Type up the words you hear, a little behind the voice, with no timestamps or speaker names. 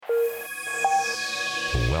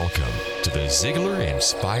Welcome to the Ziglar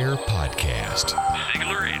Inspire Podcast.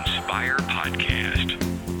 Ziglar Inspire Podcast.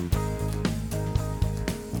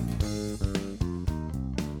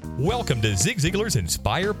 Welcome to Zig Ziglar's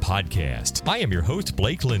Inspire Podcast. I am your host,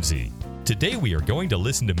 Blake Lindsay. Today we are going to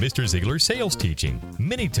listen to Mr. Ziglar's sales teaching.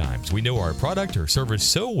 Many times we know our product or service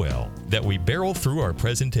so well that we barrel through our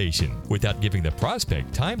presentation without giving the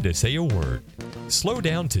prospect time to say a word. Slow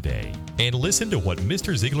down today and listen to what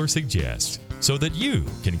Mr. Ziglar suggests so that you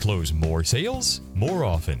can close more sales more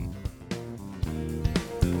often.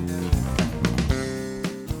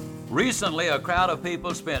 Recently, a crowd of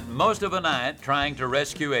people spent most of a night trying to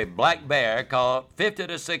rescue a black bear caught 50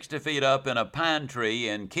 to 60 feet up in a pine tree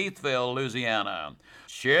in Keithville, Louisiana.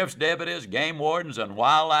 Sheriff's deputies, game wardens, and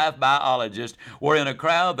wildlife biologists were in a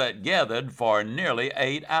crowd that gathered for nearly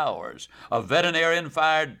 8 hours. A veterinarian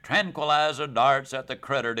fired tranquilizer darts at the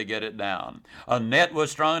critter to get it down. A net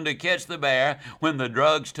was strung to catch the bear when the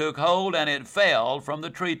drugs took hold and it fell from the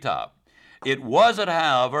treetop. It wasn't,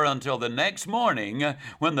 however, until the next morning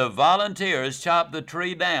when the volunteers chopped the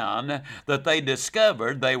tree down that they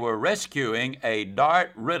discovered they were rescuing a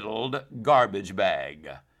dart-riddled garbage bag.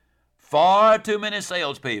 Far too many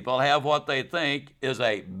salespeople have what they think is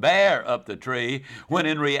a bear up the tree, when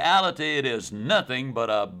in reality it is nothing but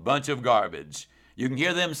a bunch of garbage. You can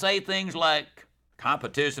hear them say things like,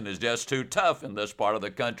 "Competition is just too tough in this part of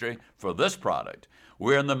the country for this product.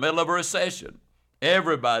 We're in the middle of a recession.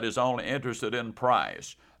 Everybody's only interested in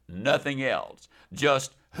price, nothing else.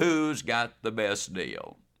 Just who's got the best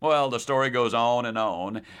deal." Well, the story goes on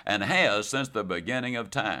and has since the beginning of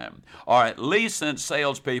time, or at least since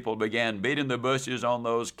salespeople began beating the bushes on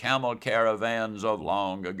those camel caravans of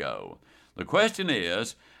long ago. The question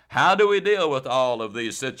is, how do we deal with all of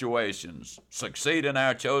these situations, succeed in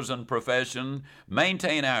our chosen profession,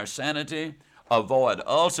 maintain our sanity, avoid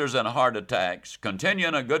ulcers and heart attacks, continue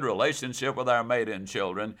in a good relationship with our mate and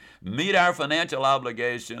children, meet our financial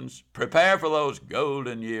obligations, prepare for those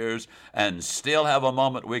golden years, and still have a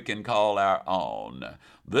moment we can call our own?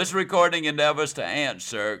 This recording endeavors to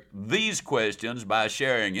answer these questions by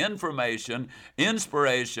sharing information,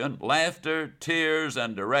 inspiration, laughter, tears,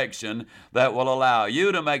 and direction that will allow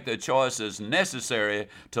you to make the choices necessary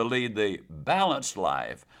to lead the balanced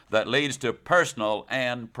life that leads to personal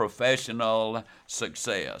and professional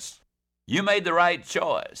success. You made the right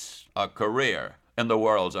choice, a career in the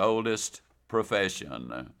world's oldest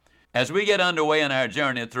profession. As we get underway in our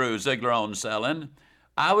journey through Ziglar on Selling,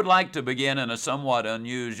 I would like to begin in a somewhat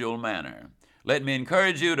unusual manner. Let me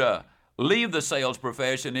encourage you to leave the sales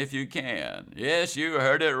profession if you can. Yes, you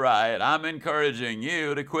heard it right. I'm encouraging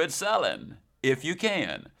you to quit selling if you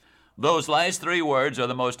can. Those last three words are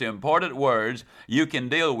the most important words you can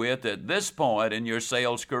deal with at this point in your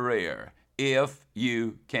sales career, if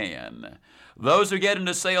you can. Those who get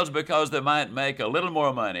into sales because they might make a little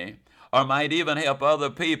more money or might even help other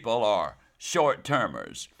people are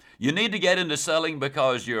short-termers. You need to get into selling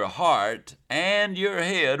because your heart and your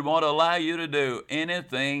head won't allow you to do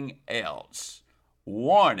anything else.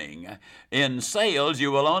 Warning, in sales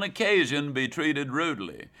you will on occasion be treated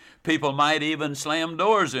rudely. People might even slam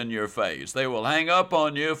doors in your face. They will hang up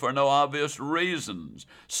on you for no obvious reasons.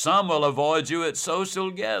 Some will avoid you at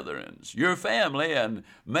social gatherings. Your family and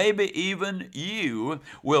maybe even you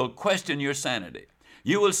will question your sanity.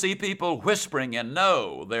 You will see people whispering and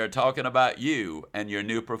know they're talking about you and your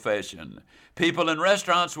new profession. People in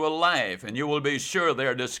restaurants will laugh and you will be sure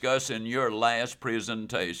they're discussing your last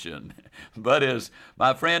presentation. But as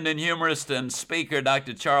my friend and humorist and speaker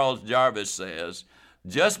Dr. Charles Jarvis says,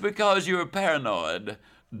 just because you're paranoid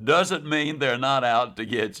doesn't mean they're not out to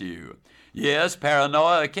get you. Yes,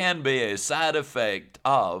 paranoia can be a side effect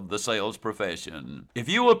of the sales profession. If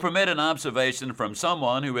you will permit an observation from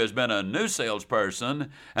someone who has been a new salesperson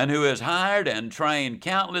and who has hired and trained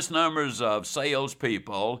countless numbers of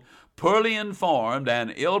salespeople, poorly informed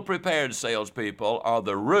and ill-prepared salespeople are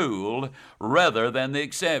the rule rather than the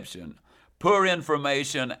exception. Poor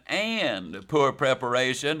information and poor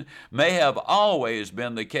preparation may have always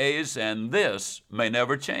been the case, and this may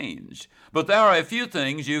never change. But there are a few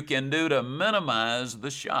things you can do to minimize the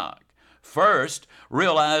shock. First,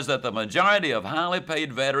 realize that the majority of highly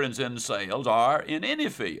paid veterans in sales are, in any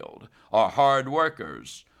field, are hard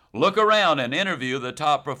workers. Look around and interview the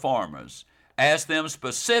top performers. Ask them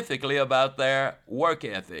specifically about their work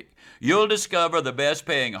ethic. You'll discover the best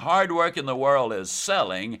paying hard work in the world is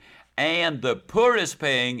selling, and the poorest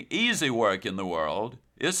paying easy work in the world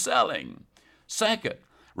is selling. Second,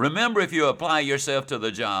 remember, if you apply yourself to the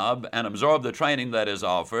job and absorb the training that is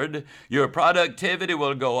offered, your productivity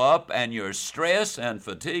will go up and your stress and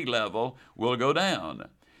fatigue level will go down.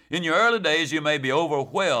 In your early days, you may be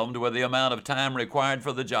overwhelmed with the amount of time required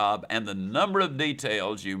for the job and the number of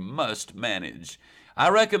details you must manage. I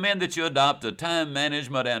recommend that you adopt a time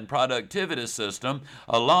management and productivity system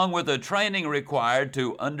along with the training required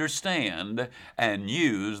to understand and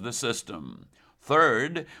use the system.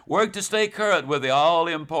 Third, work to stay current with the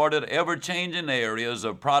all-important, ever-changing areas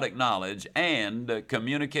of product knowledge and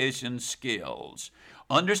communication skills.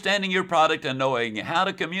 Understanding your product and knowing how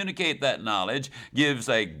to communicate that knowledge gives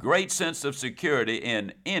a great sense of security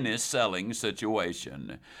in any selling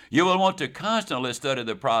situation. You will want to constantly study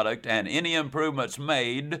the product and any improvements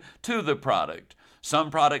made to the product.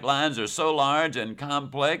 Some product lines are so large and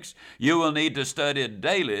complex, you will need to study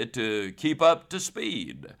daily to keep up to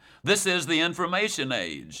speed. This is the information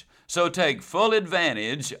age. So take full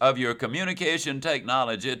advantage of your communication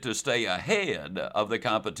technology to stay ahead of the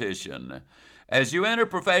competition. As you enter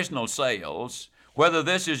professional sales, whether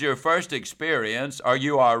this is your first experience or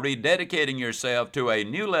you are rededicating yourself to a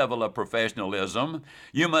new level of professionalism,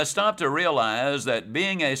 you must stop to realize that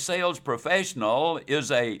being a sales professional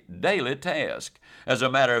is a daily task. As a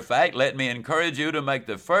matter of fact, let me encourage you to make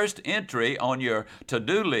the first entry on your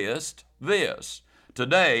to-do list this: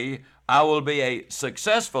 today, I will be a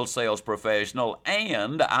successful sales professional,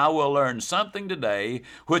 and I will learn something today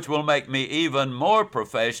which will make me even more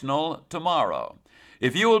professional tomorrow.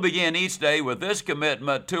 If you will begin each day with this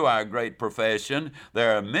commitment to our great profession,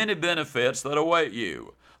 there are many benefits that await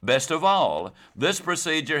you. Best of all, this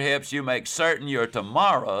procedure helps you make certain your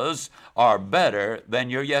tomorrows are better than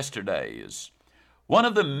your yesterdays. One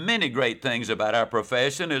of the many great things about our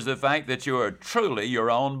profession is the fact that you are truly your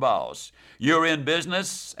own boss. You're in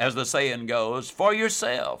business, as the saying goes, for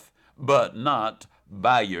yourself, but not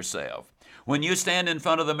by yourself. When you stand in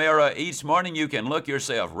front of the mirror each morning, you can look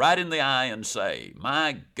yourself right in the eye and say,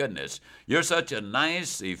 "My goodness, you're such a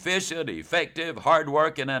nice, efficient, effective,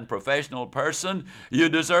 hardworking, and professional person. You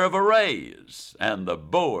deserve a raise." And the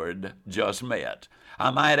board just met. I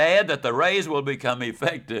might add that the raise will become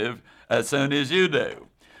effective as soon as you do.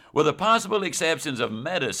 With the possible exceptions of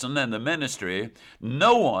medicine and the ministry,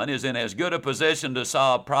 no one is in as good a position to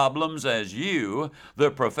solve problems as you,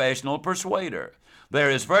 the professional persuader. There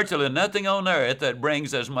is virtually nothing on earth that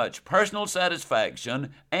brings as much personal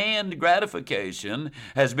satisfaction and gratification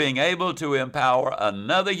as being able to empower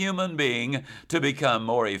another human being to become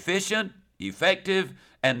more efficient, effective,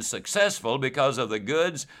 and successful because of the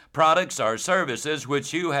goods, products, or services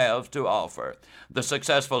which you have to offer. The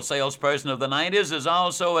successful salesperson of the 90s is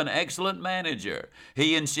also an excellent manager.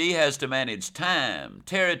 He and she has to manage time,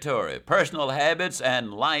 territory, personal habits,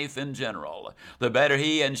 and life in general. The better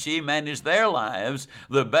he and she manage their lives,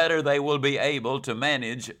 the better they will be able to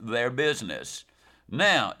manage their business.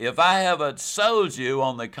 Now, if I haven't sold you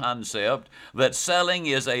on the concept that selling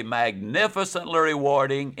is a magnificently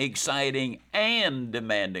rewarding, exciting, and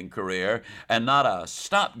demanding career, and not a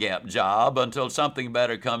stopgap job until something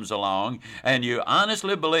better comes along, and you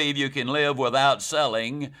honestly believe you can live without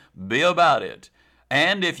selling, be about it.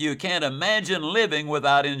 And if you can't imagine living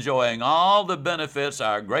without enjoying all the benefits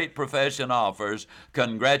our great profession offers,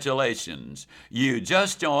 congratulations. You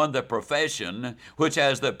just joined the profession which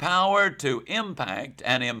has the power to impact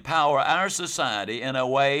and empower our society in a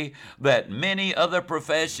way that many other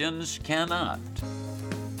professions cannot.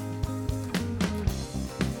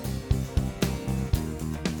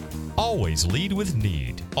 Always lead with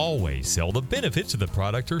need. Always sell the benefits of the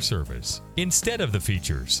product or service instead of the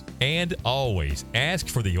features. And always ask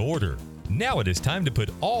for the order. Now it is time to put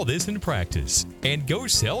all this in practice and go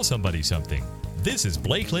sell somebody something. This is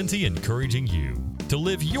Blake Lindsay encouraging you to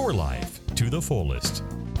live your life to the fullest.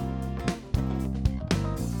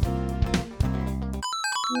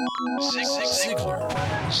 Ziglar.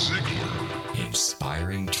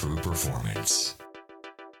 Inspiring true performance.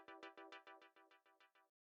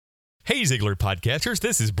 Hey Ziglar podcasters,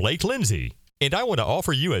 this is Blake Lindsay, and I want to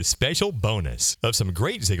offer you a special bonus of some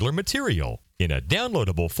great Ziglar material in a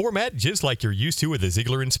downloadable format just like you're used to with the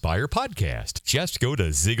Ziglar Inspire podcast. Just go to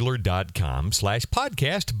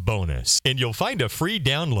Ziglar.com/podcast bonus, and you'll find a free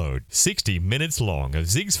download, 60 minutes long, of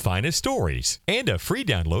Zig's finest stories, and a free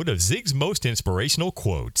download of Zig's most inspirational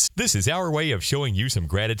quotes. This is our way of showing you some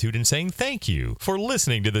gratitude and saying thank you for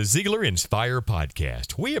listening to the Ziglar Inspire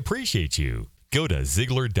podcast. We appreciate you. Go to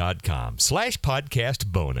Ziglar.com/podcast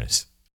bonus.